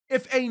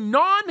If a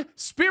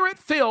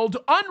non-spirit-filled,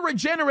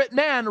 unregenerate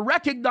man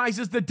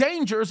recognizes the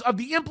dangers of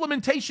the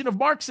implementation of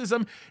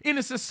Marxism in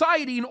a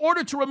society in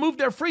order to remove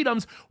their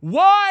freedoms,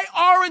 why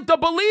aren't the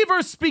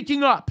believers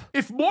speaking up?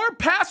 If more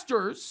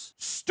pastors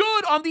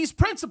stood on these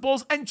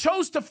principles and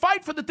chose to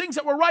fight for the things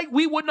that were right,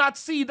 we would not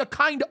see the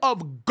kind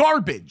of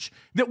garbage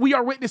that we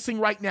are witnessing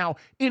right now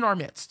in our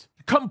midst.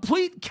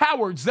 Complete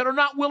cowards that are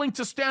not willing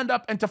to stand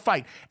up and to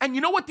fight. And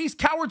you know what these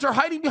cowards are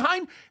hiding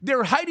behind?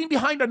 They're hiding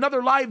behind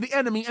another lie of the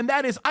enemy, and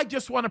that is, I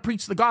just want to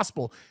preach the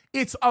gospel.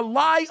 It's a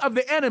lie of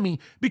the enemy,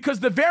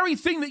 because the very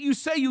thing that you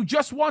say you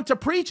just want to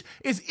preach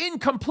is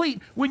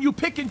incomplete when you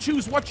pick and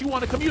choose what you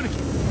want to communicate.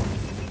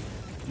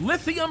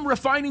 Lithium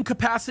refining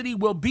capacity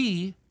will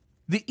be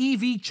the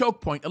EV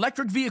choke point.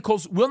 Electric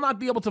vehicles will not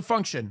be able to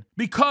function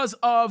because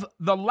of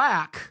the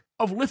lack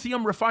of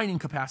lithium refining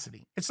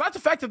capacity. It's not the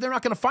fact that they're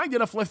not going to find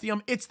enough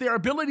lithium, it's their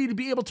ability to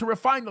be able to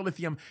refine the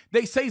lithium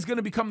they say is going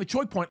to become the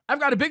choke point.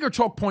 I've got a bigger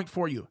choke point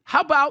for you.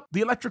 How about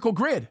the electrical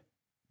grid?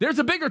 There's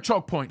a bigger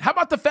choke point. How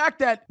about the fact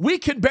that we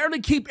can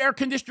barely keep air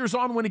conditioners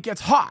on when it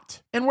gets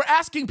hot? And we're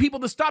asking people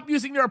to stop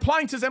using their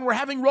appliances, and we're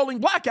having rolling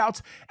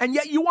blackouts, and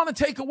yet you want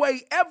to take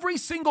away every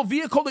single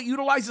vehicle that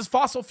utilizes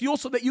fossil fuel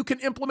so that you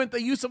can implement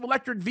the use of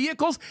electric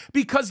vehicles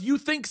because you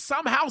think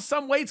somehow,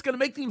 some way it's going to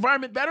make the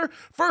environment better?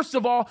 First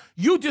of all,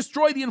 you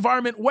destroy the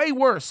environment way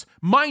worse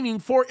mining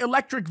for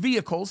electric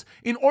vehicles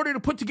in order to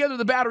put together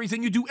the batteries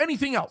than you do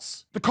anything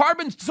else.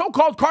 The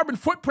so-called carbon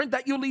footprint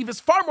that you leave is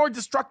far more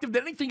destructive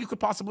than anything you could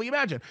possibly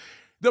imagine.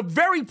 The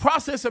very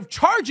process of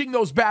charging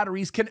those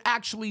batteries can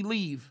actually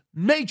leave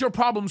major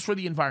problems for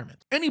the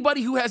environment.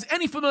 Anybody who has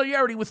any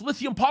familiarity with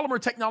lithium polymer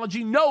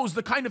technology knows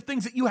the kind of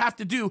things that you have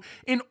to do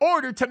in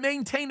order to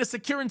maintain a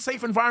secure and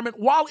safe environment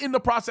while in the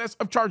process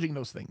of charging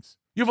those things.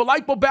 You have a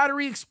light bulb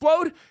battery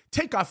explode,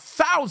 take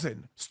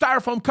 1,000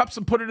 styrofoam cups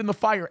and put it in the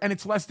fire, and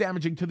it's less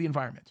damaging to the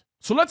environment.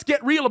 So let's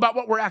get real about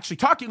what we're actually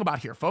talking about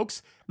here,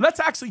 folks. Let's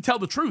actually tell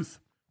the truth.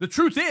 The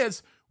truth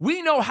is,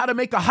 we know how to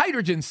make a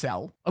hydrogen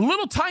cell, a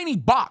little tiny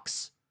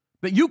box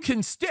that you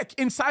can stick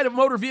inside of a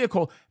motor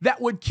vehicle that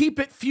would keep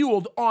it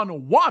fueled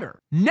on water,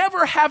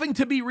 never having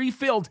to be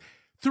refilled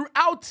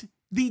throughout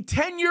the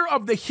tenure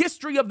of the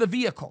history of the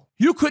vehicle.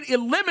 You could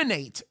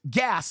eliminate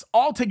gas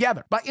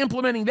altogether by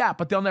implementing that,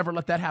 but they'll never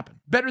let that happen.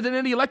 Better than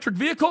any electric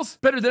vehicles?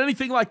 Better than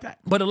anything like that.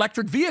 But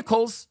electric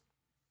vehicles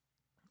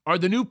are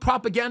the new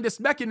propagandist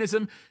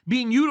mechanism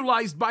being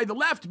utilized by the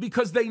left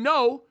because they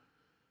know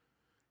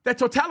that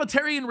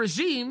totalitarian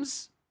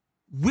regimes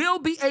will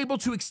be able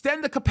to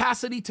extend the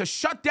capacity to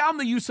shut down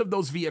the use of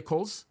those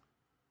vehicles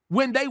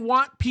when they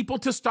want people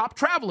to stop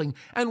traveling.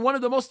 And one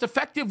of the most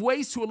effective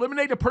ways to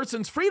eliminate a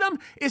person's freedom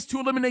is to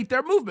eliminate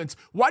their movements.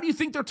 Why do you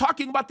think they're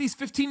talking about these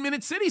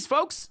 15-minute cities,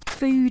 folks?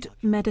 Food,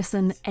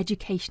 medicine,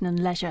 education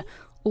and leisure,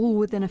 all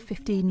within a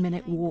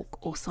 15-minute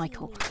walk or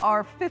cycle.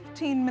 Are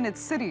 15-minute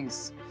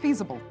cities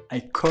feasible? I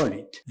call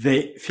it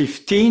the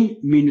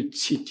 15-minute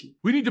city.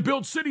 We need to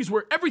build cities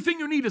where everything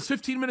you need is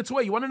 15 minutes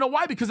away. You want to know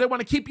why? Because they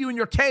want to keep you in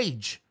your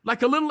cage,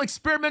 like a little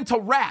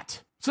experimental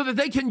rat, so that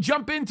they can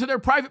jump into their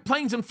private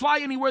planes and fly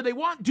anywhere they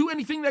want, do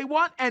anything they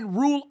want, and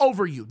rule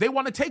over you. They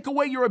want to take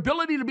away your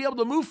ability to be able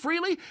to move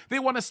freely. They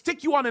want to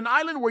stick you on an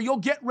island where you'll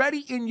get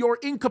ready in your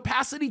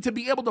incapacity to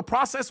be able to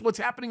process what's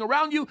happening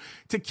around you,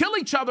 to kill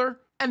each other.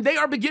 And they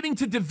are beginning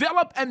to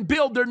develop and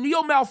build their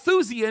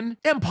neo-Malthusian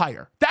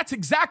empire. That's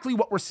exactly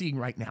what we're seeing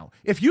right now.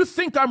 If you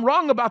think I'm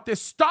wrong about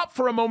this, stop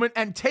for a moment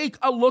and take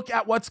a look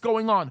at what's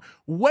going on.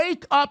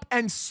 Wake up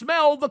and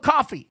smell the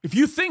coffee. If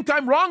you think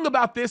I'm wrong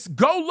about this,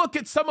 go look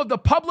at some of the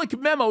public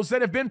memos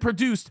that have been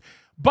produced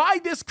by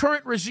this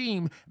current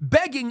regime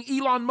begging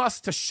Elon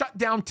Musk to shut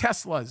down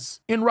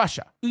Teslas in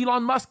Russia.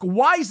 Elon Musk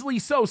wisely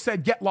so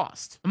said, get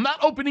lost. I'm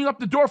not opening up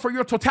the door for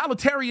your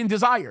totalitarian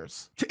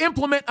desires to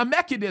implement a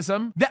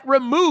mechanism that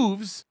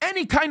removes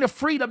any kind of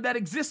freedom that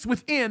exists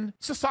within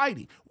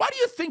society. Why do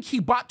you think he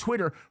bought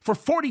Twitter for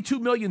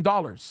 $42 million?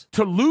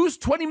 To lose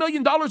 $20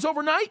 million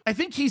overnight? I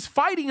think he's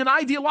fighting an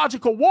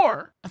ideological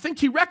war. I think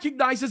he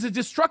recognizes the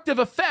destructive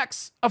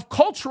effects of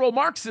cultural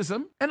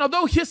Marxism. And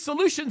although his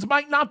solutions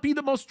might not be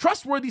the most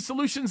trustworthy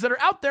solutions that are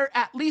out there,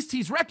 at least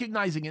he's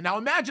recognizing it. Now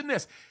imagine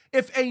this.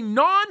 If a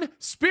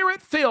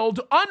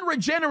non-spirit-filled,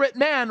 unregenerate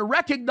man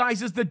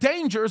recognizes the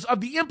dangers of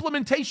the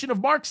implementation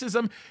of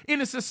Marxism in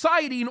a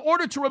society in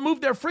order to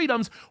remove their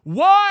freedoms,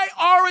 why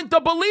aren't the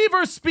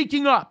believers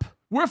speaking up?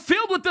 We're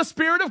filled with the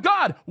Spirit of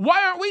God.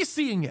 Why aren't we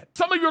seeing it?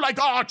 Some of you are like,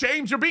 oh,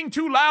 James, you're being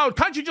too loud.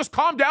 Can't you just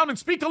calm down and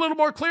speak a little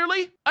more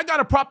clearly? I got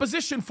a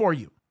proposition for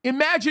you.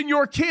 Imagine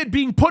your kid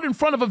being put in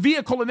front of a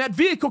vehicle and that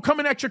vehicle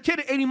coming at your kid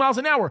at 80 miles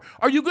an hour.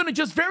 Are you going to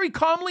just very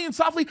calmly and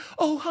softly,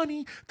 oh,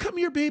 honey, come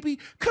here, baby,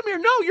 come here?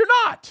 No, you're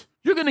not.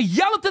 You're going to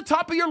yell at the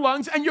top of your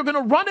lungs and you're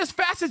going to run as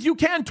fast as you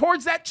can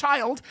towards that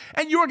child,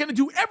 and you are going to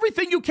do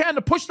everything you can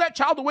to push that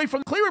child away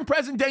from clear and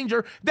present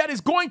danger that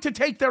is going to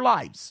take their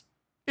lives.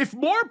 If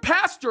more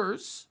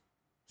pastors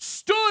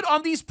stood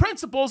on these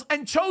principles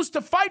and chose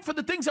to fight for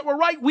the things that were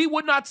right, we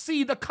would not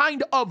see the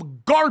kind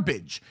of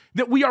garbage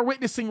that we are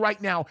witnessing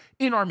right now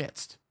in our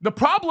midst. The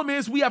problem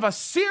is we have a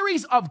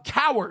series of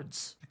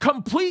cowards,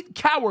 complete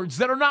cowards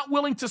that are not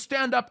willing to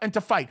stand up and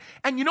to fight.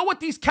 And you know what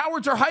these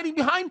cowards are hiding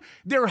behind?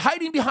 They're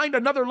hiding behind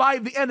another lie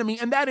of the enemy,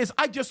 and that is,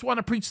 I just want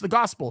to preach the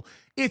gospel.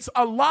 It's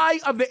a lie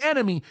of the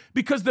enemy,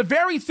 because the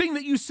very thing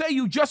that you say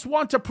you just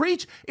want to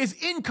preach is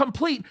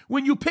incomplete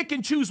when you pick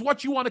and choose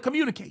what you want to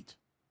communicate.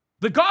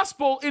 The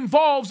gospel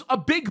involves a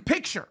big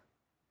picture.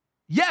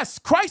 Yes,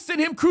 Christ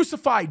and him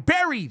crucified,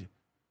 buried,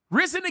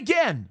 risen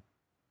again,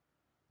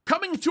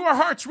 coming to our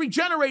hearts,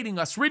 regenerating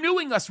us,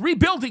 renewing us,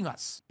 rebuilding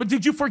us. But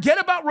did you forget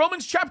about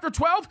Romans chapter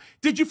 12?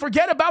 Did you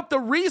forget about the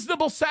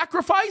reasonable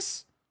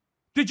sacrifice?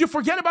 Did you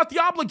forget about the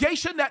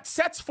obligation that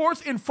sets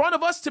forth in front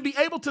of us to be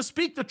able to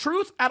speak the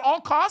truth at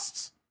all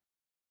costs?